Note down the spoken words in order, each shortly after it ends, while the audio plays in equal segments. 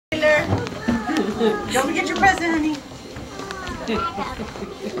Don't forget your present, honey.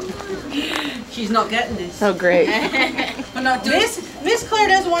 She's not getting this. Oh, great. Miss Claire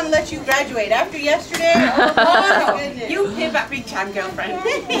doesn't want to let you graduate after yesterday. Oh, goodness. You pay back big time, girlfriend.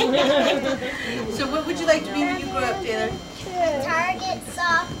 So what would you like to be when you grow up, Taylor? A Target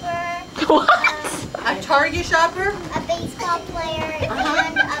shopper. What? A Target shopper? A baseball player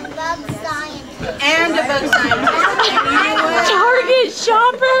and a bug scientist. And a bug scientist. And you know what? Target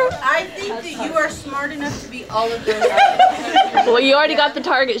shopper? I think that you are smart enough to be all of those. Well, you already got the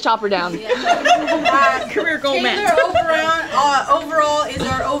Target shopper down. Career goal met. Overall is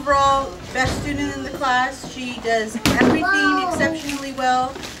our overall best student in the class. She does everything exceptionally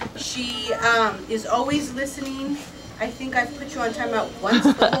well. She is always listening. I think I've put you on timeout once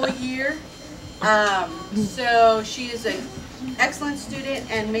the whole year. So she is an excellent student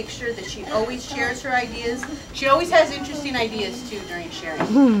and makes sure that she always shares her ideas. She always has interesting ideas too during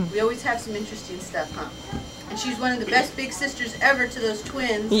sharing. We always have some interesting stuff, huh? And she's one of the best big sisters ever to those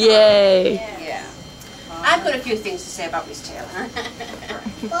twins. Yay. Yeah. I've got a few things to say about Miss Taylor.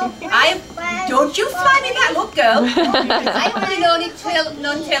 Don't you fly me that look, girl. I've only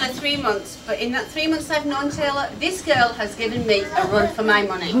known Taylor 3 months, but in that 3 months I've known Taylor, this girl has given me a run for my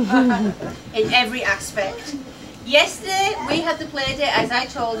money in every aspect. Yesterday we had the play date, as I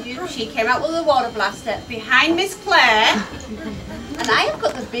told you. She came out with a water blaster behind Miss Claire, and I have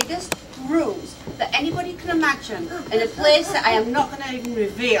got the biggest bruise that anybody can imagine in a place that I am not going to even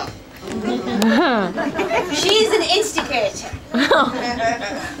reveal. She's an instigator.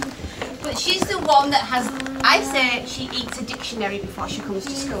 But she's the one that has, I say she eats a dictionary before she comes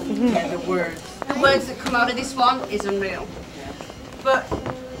to school. Yeah, the words. The words that come out of this one is unreal. But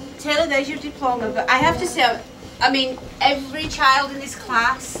Taylor, there's your diploma. But I have to say, I mean, every child in this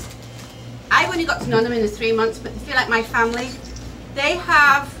class, I've only got to know them in the 3 months, but they feel like my family. They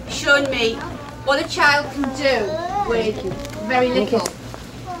have shown me what a child can do with very little.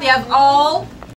 They have all